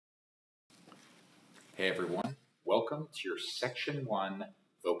Hey everyone, welcome to your Section 1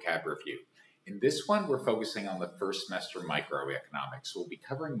 Vocab Review. In this one, we're focusing on the first semester microeconomics. We'll be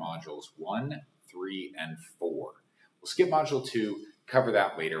covering modules 1, 3, and 4. We'll skip module 2, cover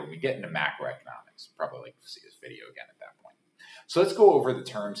that later when we get into macroeconomics. Probably like to see this video again at that point. So let's go over the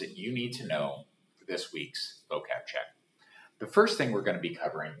terms that you need to know for this week's vocab check. The first thing we're going to be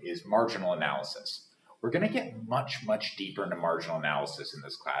covering is marginal analysis. We're going to get much deeper into marginal analysis in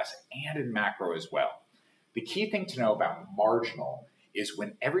this class and in macro as well. The key thing to know about marginal is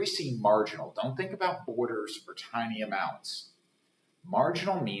whenever you see marginal, don't think about borders or tiny amounts.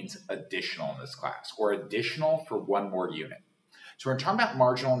 Marginal means additional in this class, or additional for one more unit. So when we're talking about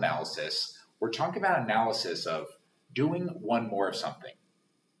marginal analysis, we're talking about analysis of doing one more of something.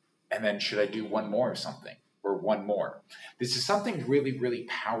 And then should I do one more of something? Or one more. This is something really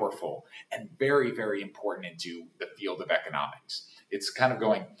powerful and very important into the field of economics. It's kind of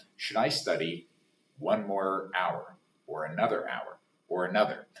going, should I study one more hour or another hour or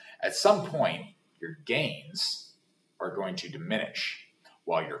another? At some point, your gains are going to diminish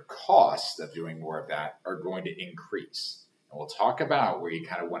while your costs of doing more of that are going to increase. And we'll talk about where you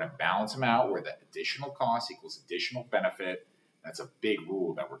kind of want to balance them out, where the additional cost equals additional benefit. That's a big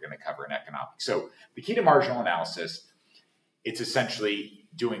rule that we're going to cover in economics. So the key to marginal analysis, it's essentially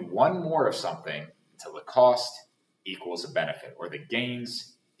doing one more of something until the cost equals a benefit, or the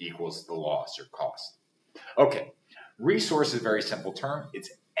gains equals the loss or cost. Okay, resource is a very simple term.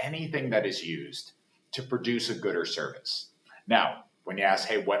 It's anything that is used to produce a good or service. Now, when you ask,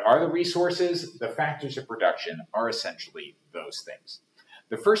 hey, what are the resources? The factors of production are essentially those things.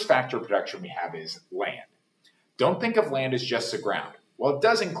 The first factor of production we have is land. Don't think of land as just the ground. While it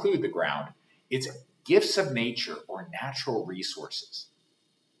does include the ground, it's gifts of nature or natural resources.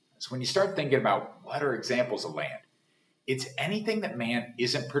 So when you start thinking about what are examples of land, it's anything that man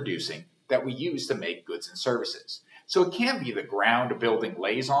isn't producing that we use to make goods and services. So it can be the ground a building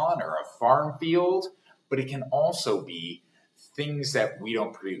lays on or a farm field, but it can also be things that we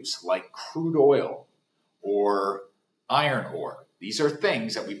don't produce, like crude oil or iron ore. These are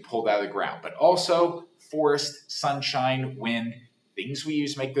things that we pulled out of the ground, but also forest, sunshine, wind, things we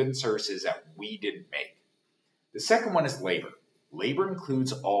use to make goods and services that we didn't make. The second one is labor. Labor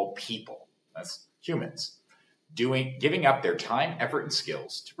includes all people, that's humans, giving up their time, effort, and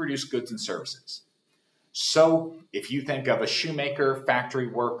skills to produce goods and services. So if you think of a shoemaker, factory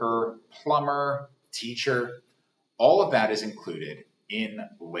worker, plumber, teacher, all of that is included in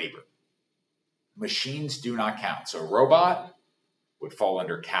labor. Machines do not count. So a robot would fall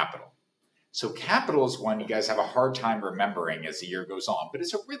under capital. So capital is one you guys have a hard time remembering as the year goes on, but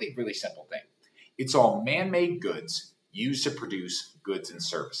it's a really simple thing. It's all man-made goods used to produce goods and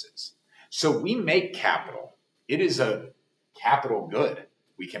services. So we make capital. It is a capital good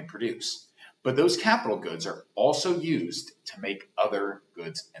we can produce. But those capital goods are also used to make other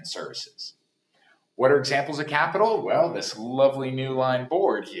goods and services. What are examples of capital? Well, this lovely new line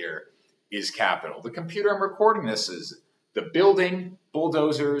board here is capital. The computer I'm recording this is the building,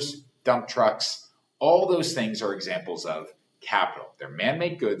 bulldozers, dump trucks, all those things are examples of capital. They're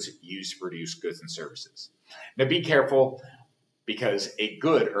man-made goods used to produce goods and services. Now be careful, because a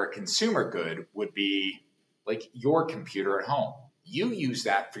good or a consumer good would be like your computer at home. You use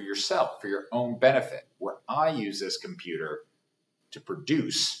that for yourself, for your own benefit, where I use this computer to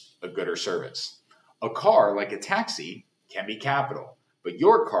produce a good or service. A car, like a taxi, can be capital, but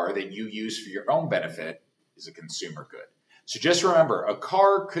your car that you use for your own benefit is a consumer good. So just remember, a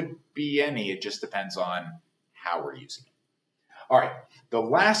car could be any, it just depends on how we're using it. All right,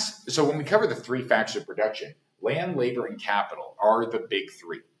 so when we cover the three factors of production, land, labor, and capital are the big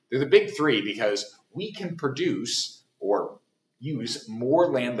three. They're the big three because we can produce or use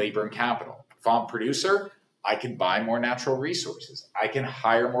more land, labor, and capital. If I'm a producer, I can buy more natural resources. I can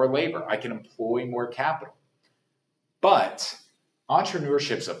hire more labor. I can employ more capital. But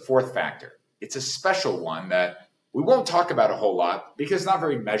entrepreneurship is a fourth factor. It's a special one that we won't talk about a whole lot because it's not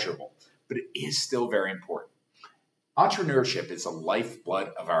very measurable, but it is still very important. Entrepreneurship is the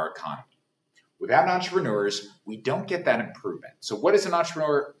lifeblood of our economy. Without entrepreneurs, we don't get that improvement. So what is an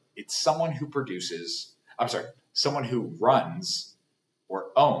entrepreneur? It's someone who someone who runs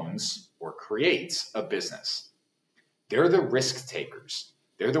or owns or creates a business. They're the risk takers.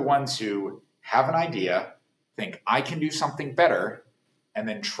 They're the ones who have an idea, think I can do something better, and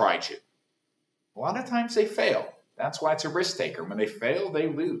then try to. A lot of times they fail. That's why it's a risk taker. When they fail, they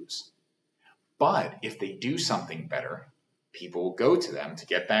lose. But if they do something better, people will go to them to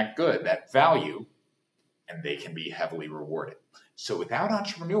get that good, that value, and they can be heavily rewarded. So without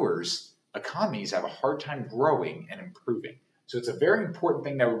entrepreneurs, economies have a hard time growing and improving. So it's a very important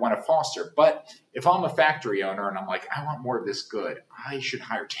thing that we want to foster. But if I'm a factory owner and I'm like, I want more of this good, I should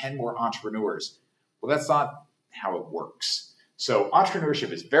hire 10 more entrepreneurs. Well, that's not how it works. So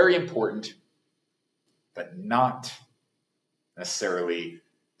entrepreneurship is very important, but not necessarily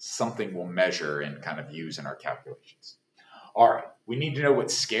something we'll measure and kind of use in our calculations. All right, we need to know what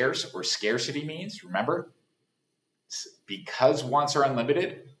scarce or scarcity means. Remember, because wants are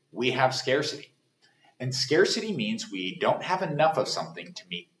unlimited, we have scarcity. And scarcity means we don't have enough of something to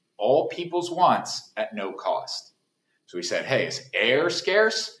meet all people's wants at no cost. So we said, hey, is air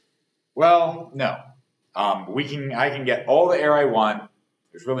scarce? Well, no. I can get all the air I want.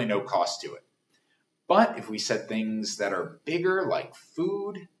 There's really no cost to it. But if we said things that are bigger, like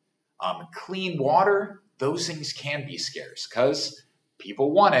food, clean water, those things can be scarce because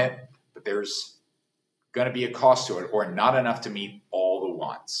people want it, but there's going to be a cost to it or not enough to meet all the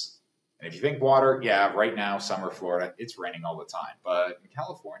wants. And if you think water, yeah, right now, summer Florida, it's raining all the time. But in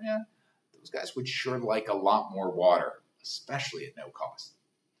California, those guys would sure like a lot more water, especially at no cost.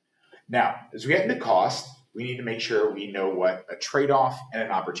 Now, as we get into cost, we need to make sure we know what a trade-off and an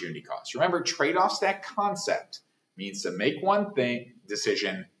opportunity cost. Remember, trade-offs, that concept means to make one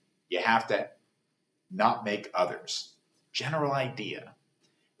decision, you have to not make others. General idea.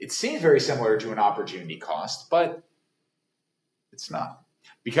 It seems very similar to an opportunity cost, but it's not.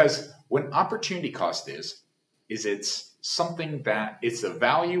 Because what an opportunity cost is it's something that it's the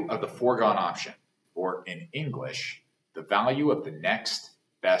value of the foregone option, or in English, the value of the next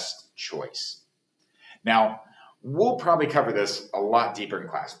best choice. Now, we'll probably cover this a lot deeper in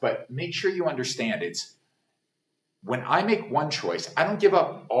class, but make sure you understand it's when I make one choice, I don't give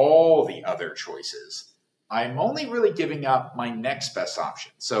up all the other choices. I'm only really giving up my next best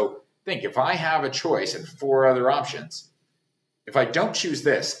option. So think, if I have a choice and 4 other options, if I don't choose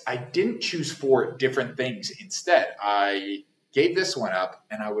this, I didn't choose 4 different things instead. I gave this one up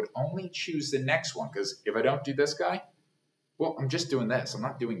and I would only choose the next one because if I don't do this guy, well, I'm just doing this. I'm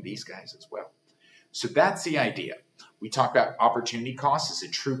not doing these guys as well. So that's the idea. We talked about opportunity cost as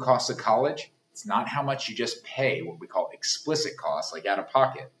a true cost of college. It's not how much you just pay, what we call explicit costs, like out of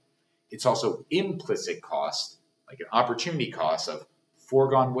pocket. It's also implicit cost, like an opportunity cost of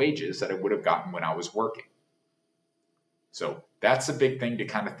foregone wages that I would have gotten when I was working. So that's a big thing to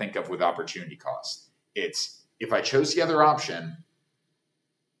kind of think of with opportunity cost. It's if I chose the other option,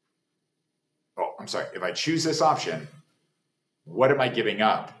 if I choose this option, what am I giving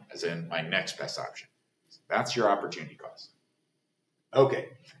up as in my next best option? So that's your opportunity cost. Okay,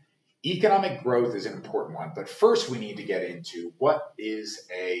 economic growth is an important one, but first we need to get into what is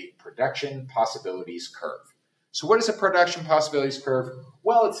a production possibilities curve. So what is a production possibilities curve?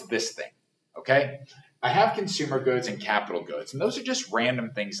 Well, it's this thing, okay? I have consumer goods and capital goods, and those are just random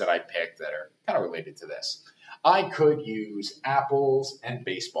things that I picked that are kind of related to this. I could use apples and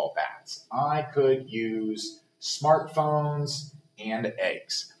baseball bats. I could use smartphones and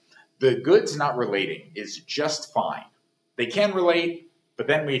eggs. The goods not relating is just fine. They can relate, but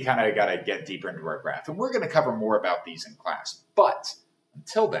then we kind of got to get deeper into our graph. And we're going to cover more about these in class. But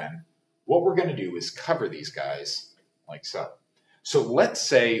until then, what we're going to do is cover these guys like so. So let's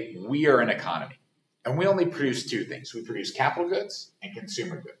say we are an economy and we only produce 2 things. We produce capital goods and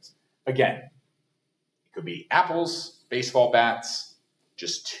consumer goods. Again, it could be apples, baseball bats,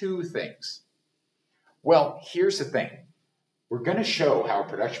 just 2 things. Well, here's the thing. We're going to show how a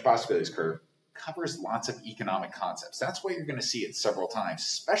production possibilities curve covers lots of economic concepts. That's why you're going to see it several times,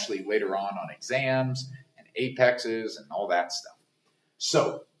 especially later on exams and apexes and all that stuff.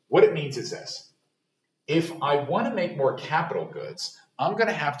 So what it means is this. If I want to make more capital goods, I'm going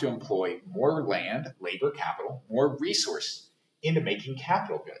to have to employ more land, labor, capital, more resource into making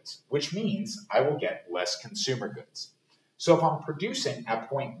capital goods, which means I will get less consumer goods. So if I'm producing at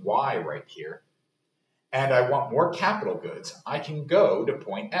point Y right here, and I want more capital goods, I can go to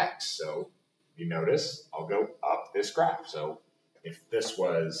point X. So you notice I'll go up this graph. So if this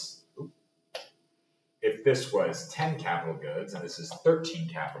was 10 capital goods and this is 13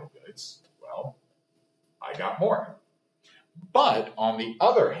 capital goods, well, I got more. But on the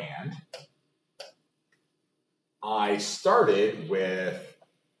other hand, I started with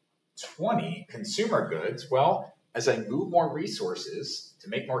 20 consumer goods. Well, as I move more resources to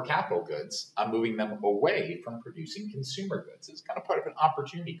make more capital goods, I'm moving them away from producing consumer goods. It's kind of part of an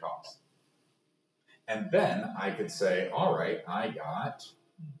opportunity cost. And then I could say, all right, I got,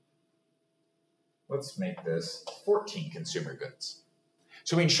 let's make this 14 consumer goods.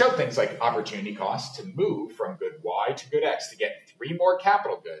 So we can show things like opportunity cost to move from good Y to good X to get 3 more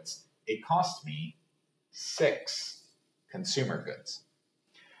capital goods. It cost me 6 consumer goods.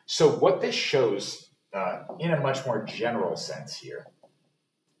 So what this shows in a much more general sense here,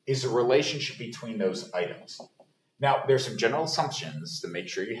 is the relationship between those items. Now, there's some general assumptions to make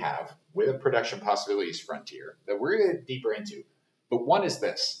sure you have with a production possibilities frontier that we're going to get deeper into. But one is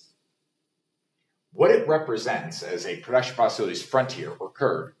this. What it represents as a production possibilities frontier or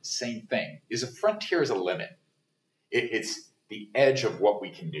curve, same thing, is a frontier is a limit. It's the edge of what we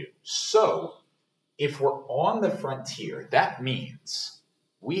can do. So if we're on the frontier, that means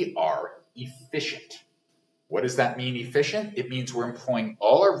we are efficient. What does that mean, efficient? It means we're employing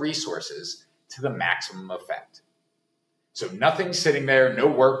all our resources to the maximum effect. So nothing's sitting there, no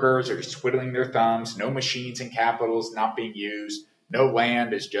workers are twiddling their thumbs, no machines and capitals not being used, no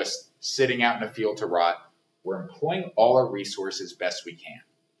land is just sitting out in a field to rot. We're employing all our resources best we can.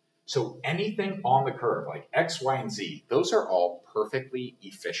 So anything on the curve, like X, Y, and Z, those are all perfectly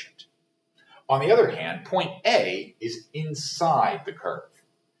efficient. On the other hand, point A is inside the curve,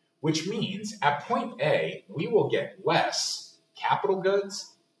 which means at point A, we will get less capital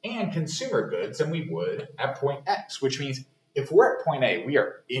goods and consumer goods than we would at point X, which means if we're at point A, we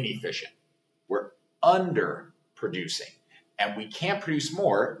are inefficient. We're underproducing, and we can't produce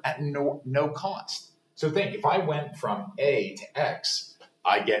more at no cost. So think, if I went from A to X,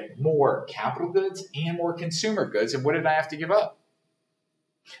 I get more capital goods and more consumer goods, and what did I have to give up?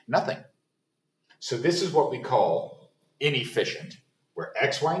 Nothing. So this is what we call inefficient, where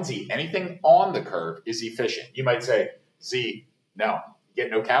X, Y, and Z, anything on the curve is efficient. You might say, Z, no, you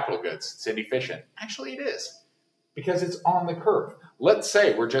get no capital goods. It's inefficient. Actually, it is, because it's on the curve. Let's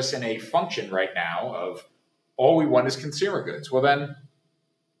say we're just in a function right now of all we want is consumer goods. Well, then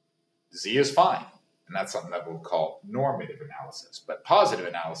Z is fine. And that's something that we'll call normative analysis. But positive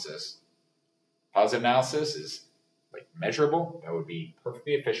analysis is like measurable. That would be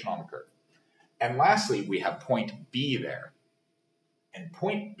perfectly efficient on the curve. And lastly, we have point B there. And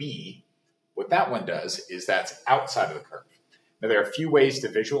point B, what that one does is that's outside of the curve. Now, there are a few ways to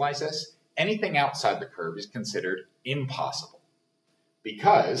visualize this. Anything outside the curve is considered impossible,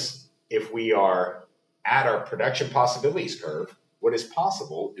 because if we are at our production possibilities curve, what is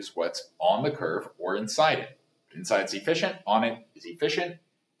possible is what's on the curve or inside it. Inside is efficient, on it is efficient,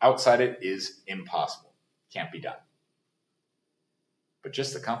 outside it is impossible. Can't be done. But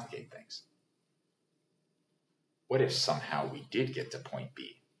just to complicate things, what if somehow we did get to point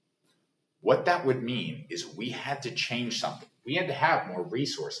B? What that would mean is we had to change something. We had to have more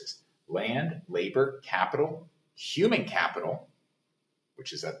resources. Land, labor, capital, human capital,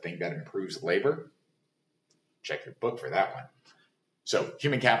 which is that thing that improves labor. Check your book for that one. So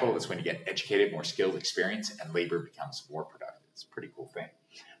human capital is when you get educated, more skilled, experienced, and labor becomes more productive. It's a pretty cool thing.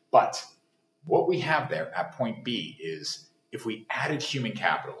 But what we have there at point B is if we added human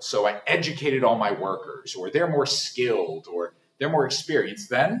capital, so I educated all my workers, or they're more skilled, or they're more experienced,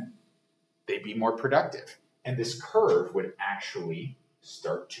 then they'd be more productive. And this curve would actually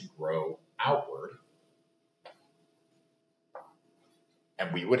start to grow outward.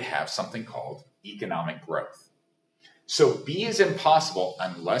 And we would have something called economic growth. So B is impossible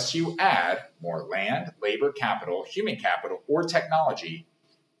unless you add more land, labor, capital, human capital, or technology,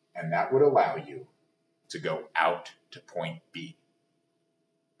 and that would allow you to go out to point B.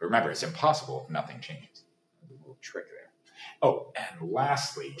 But remember, it's impossible if nothing changes. A little trick there. Oh, and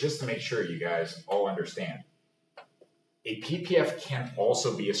lastly, just to make sure you guys all understand, a PPF can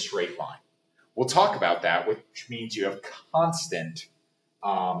also be a straight line. We'll talk about that, which means you have constant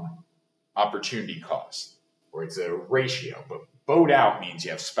opportunity cost, or it's a ratio, but bowed out means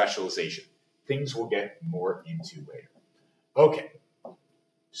you have specialization. Things we'll get more into later. Okay,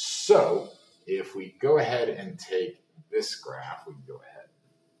 so if we go ahead and take this graph, we can go ahead,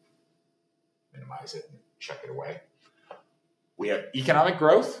 minimize it, and check it away. We have economic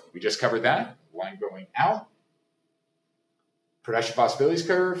growth. We just covered that. Line going out. Production possibilities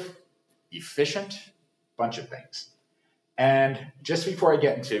curve. Efficient. Bunch of things. And just before I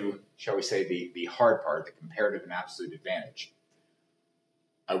get into, shall we say, the hard part, the comparative and absolute advantage,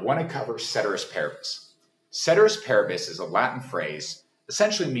 I want to cover ceteris paribus. Ceteris paribus is a Latin phrase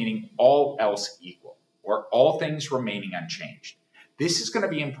essentially meaning all else equal, or all things remaining unchanged. This is going to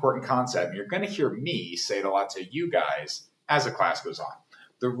be an important concept, and you're going to hear me say it a lot to you guys as the class goes on.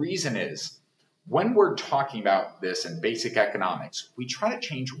 The reason is, when we're talking about this in basic economics, we try to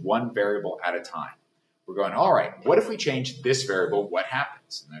change one variable at a time. We're going, all right, what if we change this variable, what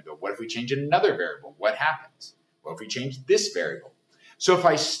happens? And I go, what if we change another variable, what happens? What if we change this variable? So if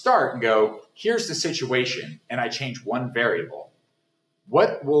I start and go, here's the situation, and I change one variable,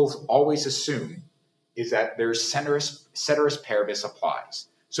 what we'll always assume is that there's ceteris paribus applies.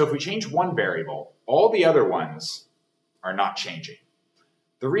 So if we change one variable, all the other ones are not changing.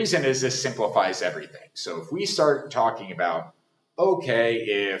 The reason is this simplifies everything. So if we start talking about, okay,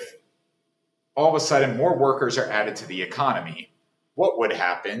 if all of a sudden more workers are added to the economy, what would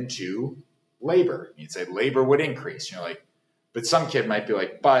happen to labor? You'd say labor would increase. You're like, but some kid might be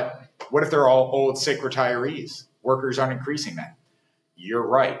like, but what if they're all old, sick retirees? Workers aren't increasing that. You're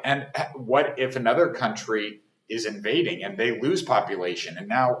right. And what if another country is invading and they lose population and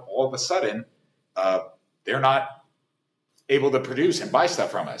now all of a sudden they're not able to produce and buy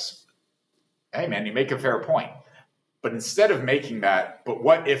stuff from us? Hey man, you make a fair point. But instead of making that, but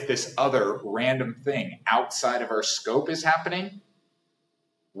what if this other random thing outside of our scope is happening?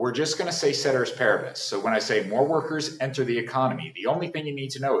 We're just going to say ceteris paribus. So when I say more workers enter the economy, the only thing you need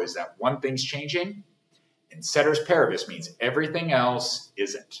to know is that one thing's changing, and ceteris paribus means everything else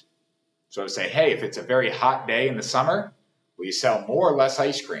isn't. So I would say, hey, if it's a very hot day in the summer, will you sell more or less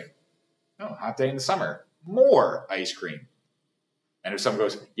ice cream? No, hot day in the summer, more ice cream. And if someone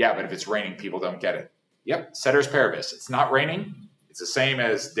goes, yeah, but if it's raining, people don't get it. Yep, ceteris paribus. It's not raining. It's the same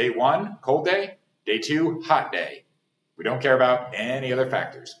as day one, cold day, day two, hot day. We don't care about any other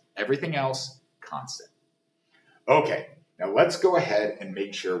factors. Everything else, constant. Okay, now let's go ahead and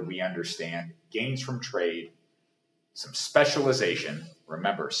make sure we understand gains from trade, some specialization.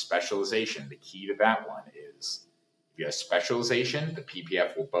 Remember, specialization, the key to that one is if you have specialization, the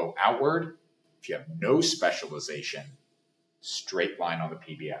PPF will bow outward. If you have no specialization, straight line on the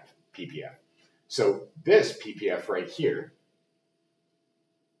PPF. So this PPF right here,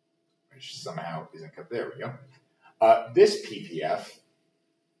 which somehow isn't cut, there we go. This PPF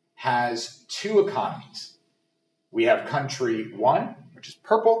has two economies. We have country one, which is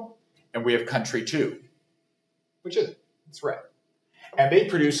purple, and we have country two, which is it's red. And they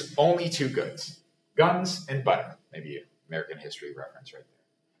produce only two goods, guns and butter. Maybe an American history reference right there.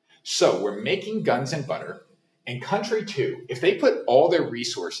 So we're making guns and butter, and country two, if they put all their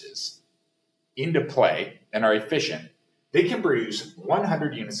resources into play and are efficient, they can produce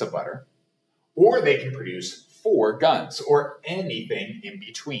 100 units of butter, or they can produce 4 guns, or anything in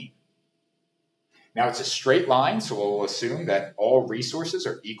between. Now it's a straight line, so we'll assume that all resources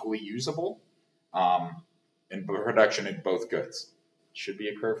are equally usable in production in both goods. It should be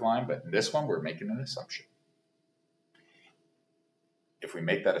a curved line, but in this one, we're making an assumption. If we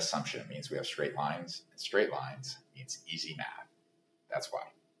make that assumption, it means we have straight lines, and straight lines means easy math. That's why.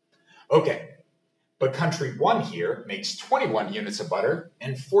 Okay, but country one here makes 21 units of butter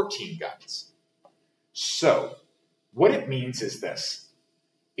and 14 guns. So what it means is this.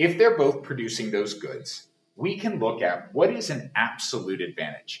 If they're both producing those goods, we can look at what is an absolute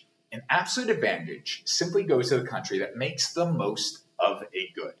advantage. An absolute advantage simply goes to the country that makes the most of a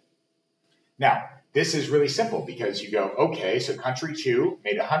good. Now, this is really simple because you go, okay, so country 2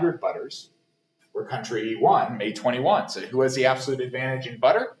 made 100 butters, where country 1 made 21. So who has the absolute advantage in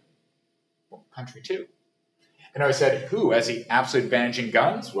butter? Well, country 2. And I said, who has the absolute advantage in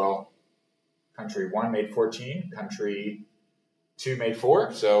guns? Well, country 1 made 14, country 2 made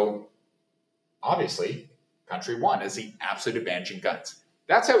 4. So obviously, country 1 has the absolute advantage in guns.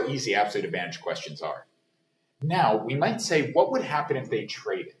 That's how easy absolute advantage questions are. Now, we might say, what would happen if they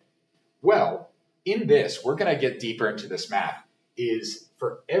traded? Well, in this, we're going to get deeper into this math, is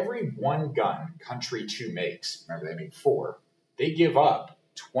for every 1 gun country 2 makes, remember they made 4, they give up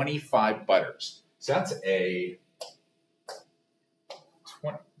 25 butters. So that's a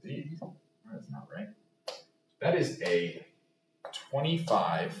 20, that's not right. That is a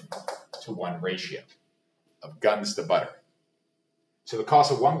 25-to-1 ratio of guns to butter. So the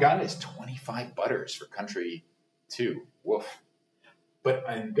cost of 1 gun is 25 butters for country 2. Woof. But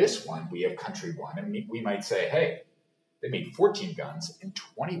in this one, we have country 1, and we might say, hey, they made 14 guns and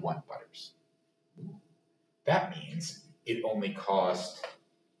 21 butters. That means it only cost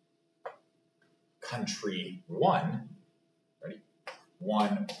country 1, ready,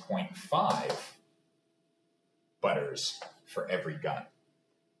 1.5 butters for every gun.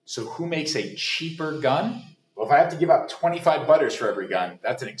 So who makes a cheaper gun? Well, if I have to give up 25 butters for every gun,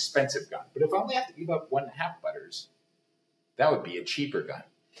 that's an expensive gun. But if I only have to give up 1.5 butters, that would be a cheaper gun.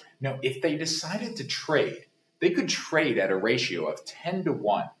 Now, if they decided to trade, they could trade at a ratio of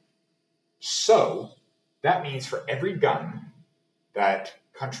 10-to-1. So that means for every gun that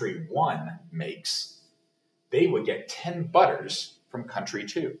country 1 makes, they would get 10 butters from country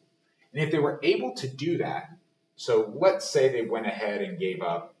 2. And if they were able to do that, so let's say they went ahead and gave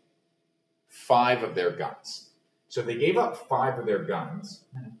up 5 of their guns. So they gave up 5 of their guns.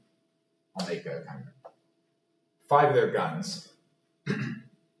 I'll make a kind of 5 of their guns.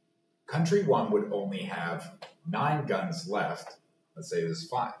 Country 1 would only have 9 guns left. Let's say there's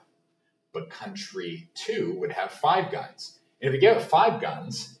 5. But country 2 would have 5 guns. And if you give it 5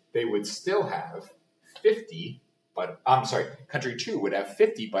 guns, they would still have 50, but country 2 would have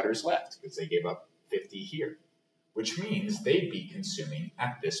 50 butters left because they gave up 50 here, which means they'd be consuming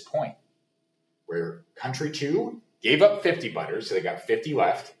at this point, where country 2 gave up 50 butters, so they got 50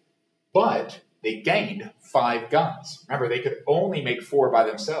 left, but they gained 5 guns. Remember, they could only make 4 by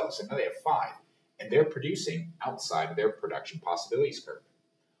themselves, and now they have 5, and they're producing outside of their production possibilities curve.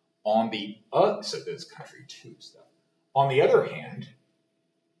 So this is country 2 stuff. On the other hand,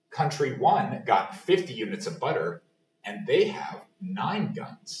 country 1 got 50 units of butter, and they have 9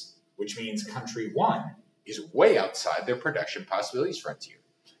 guns, which means country 1 is way outside their production possibilities frontier.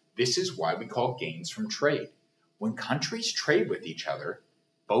 This is why we call gains from trade. When countries trade with each other,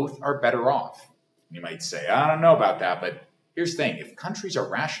 both are better off. You might say, I don't know about that, but here's the thing. If countries are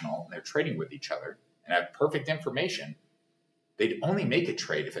rational and they're trading with each other and have perfect information, they'd only make a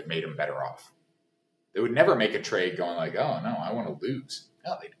trade if it made them better off. They would never make a trade going like, oh, no, I want to lose.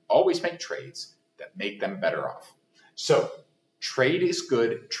 No, they'd always make trades that make them better off. So trade is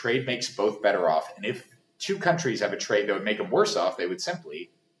good. Trade makes both better off. And if 2 countries have a trade that would make them worse off, they would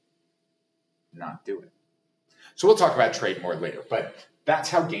simply not do it. So we'll talk about trade more later, but that's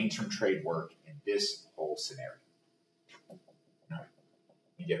how gains from trade work in this whole scenario. All right.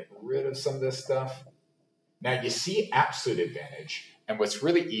 Let me get rid of some of this stuff. Now you see absolute advantage, and what's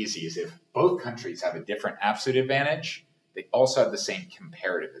really easy is if both countries have a different absolute advantage, they also have the same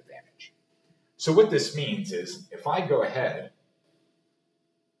comparative advantage. So what this means is if I go ahead,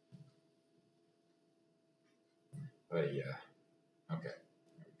 okay, there we go.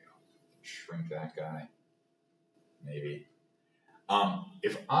 Shrink that guy, maybe.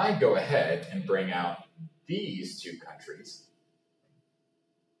 If I go ahead and bring out these 2 countries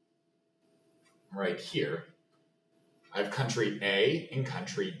right here, I have country A and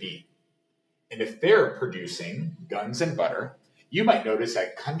country B. And if they're producing guns and butter, you might notice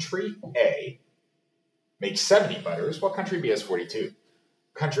that country A makes 70 butters while country B has 42.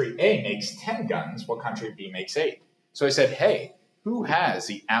 Country A makes 10 guns while country B makes 8. So I said, hey, who has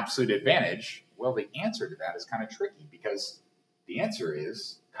the absolute advantage? Well, the answer to that is kind of tricky because the answer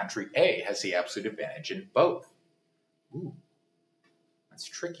is country A has the absolute advantage in both. Ooh, that's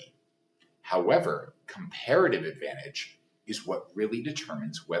tricky. However, comparative advantage is what really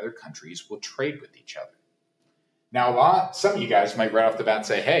determines whether countries will trade with each other. Now, some of you guys might right off the bat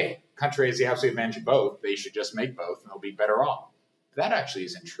say, hey, country has the absolute advantage in both. They should just make both and they'll be better off. But that actually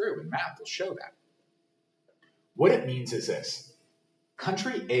isn't true, and math will show that. What it means is this.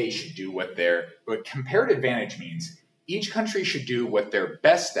 Country A should do what comparative advantage means each country should do what they're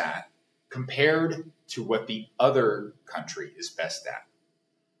best at compared to what the other country is best at.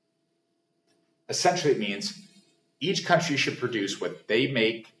 Essentially, it means each country should produce what they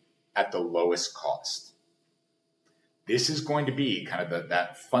make at the lowest cost. This is going to be kind of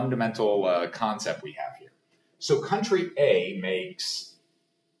that fundamental concept we have here. So country A makes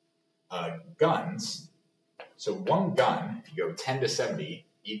guns. So 1 gun, if you go 10 to 70,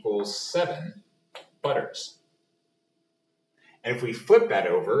 equals 7 butters. And if we flip that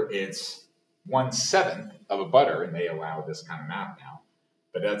over, it's 1/7 of a butter, and they allow this kind of math now.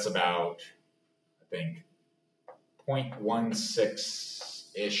 But that's about, I think,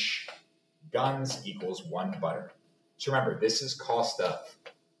 0.16-ish guns equals 1 butter. So remember, this is cost of.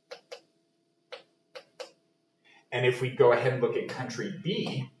 And if we go ahead and look at country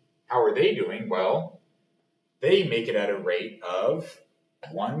B, how are they doing? Well, they make it at a rate of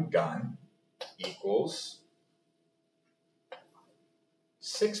 1 gun equals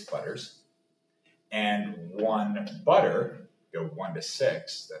 6 butters, and 1 butter, go 1 to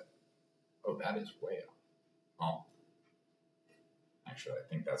 6. That is way up. Oh, actually, I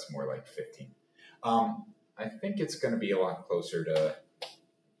think that's more like 15. I think it's going to be a lot closer to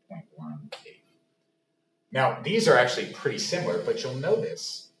 0.18. Now, these are actually pretty similar, but you'll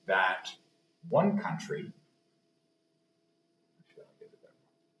notice that one country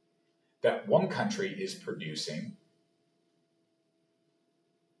is producing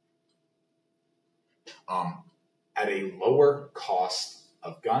at a lower cost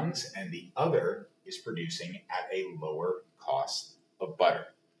of guns, and the other is producing at a lower cost of butter.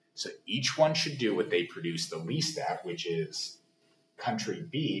 So each one should do what they produce the least at, which is country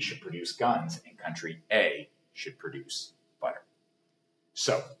B should produce guns and country A should produce butter.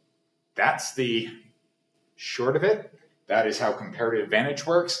 So that's the short of it. That is how comparative advantage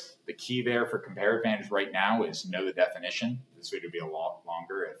works. The key there for comparative advantage right now is know the definition. This video would be a lot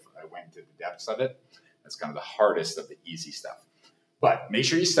longer if I went into the depths of it. That's kind of the hardest of the easy stuff. But make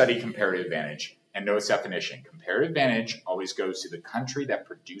sure you study comparative advantage and know its definition. Comparative advantage always goes to the country that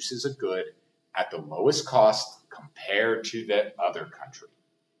produces a good at the lowest cost compared to the other country.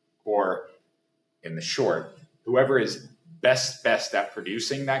 Or in the short, whoever is best at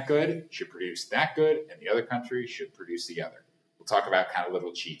producing that good should produce that good, and the other country should produce the other. We'll talk about kind of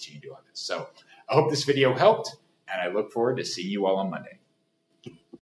little cheats you can do on this. So I hope this video helped, and I look forward to seeing you all on Monday.